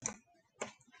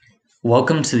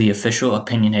Welcome to the official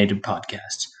Opinionated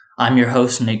Podcast. I'm your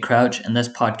host, Nate Crouch, and this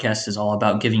podcast is all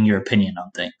about giving your opinion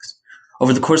on things.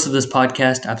 Over the course of this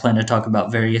podcast, I plan to talk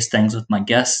about various things with my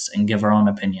guests and give our own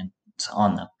opinions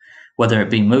on them, whether it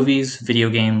be movies,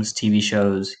 video games, TV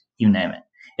shows, you name it.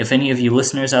 If any of you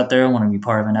listeners out there want to be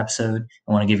part of an episode and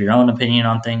want to give your own opinion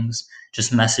on things,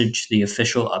 just message the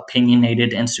official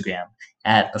Opinionated Instagram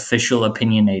at official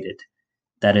opinionated.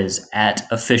 That is at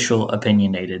official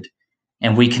opinionated,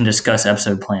 and we can discuss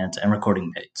episode plans and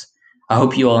recording dates. I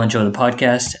hope you all enjoy the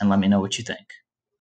podcast and let me know what you think.